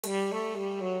I've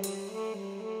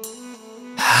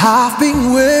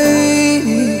been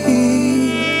waiting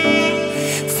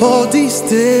for this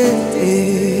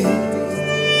day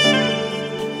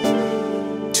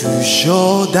to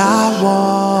show the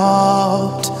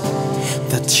world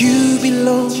that you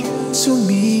belong to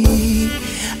me.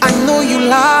 I know you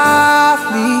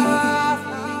love me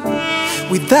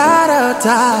without a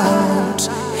doubt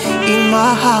in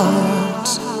my heart.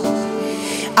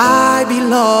 I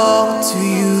belong to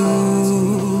you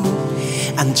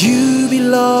and you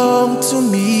belong to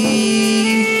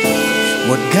me.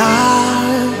 What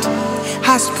God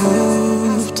has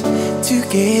put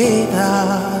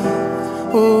together,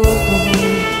 oh,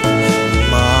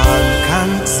 man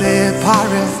can't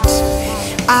separate.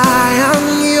 I am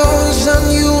yours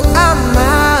and you are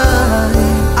mine.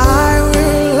 I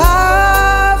will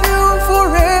love you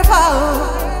forever.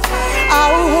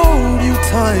 I'll hold you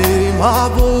tight in my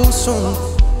bosom.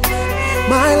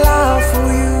 My love for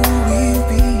you will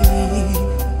be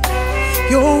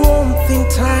your warmth in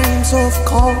times of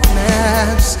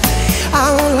coldness.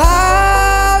 I will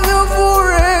love you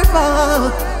forever.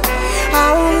 I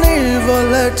will never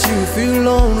let you feel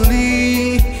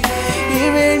lonely.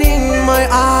 Even in my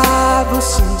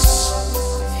absence,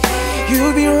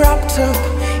 you'll be wrapped up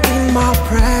in my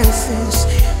presence.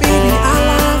 Baby, I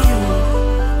love you.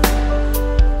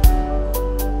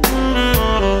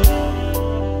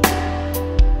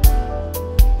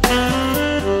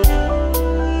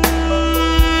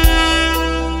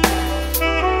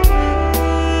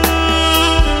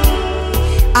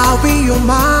 I'll be your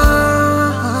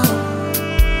man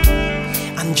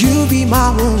and you be my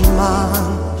woman.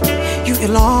 You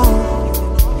alone,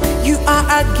 you are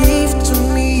a gift to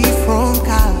me from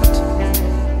God.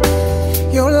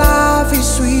 Your love is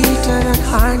sweeter than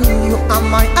honey. You are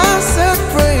my answered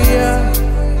prayer.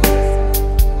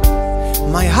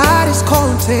 My heart is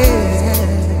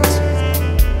content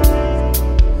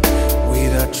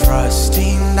with a trust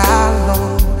in the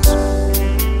Lord.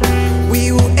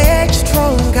 We will age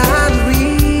strong and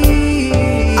real.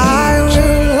 I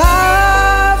will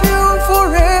love you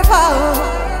forever.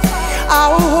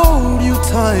 I'll hold you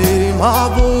tight in my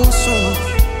bosom.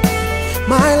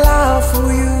 My love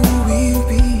for you will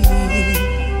be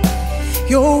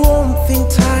your warmth in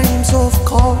times of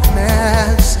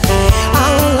coldness.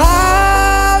 I'll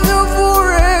love you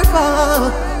forever.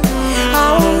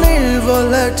 I'll never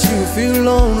let you feel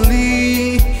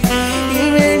lonely.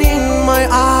 Even in my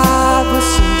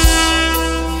absence,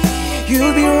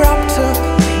 you'll be wrapped up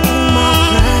in my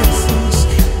presence.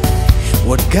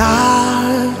 What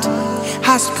God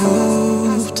has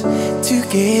put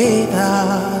together,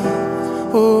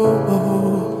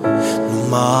 oh, no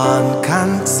man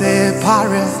can't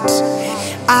separate.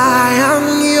 I am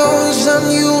yours and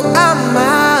you are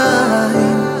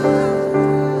mine.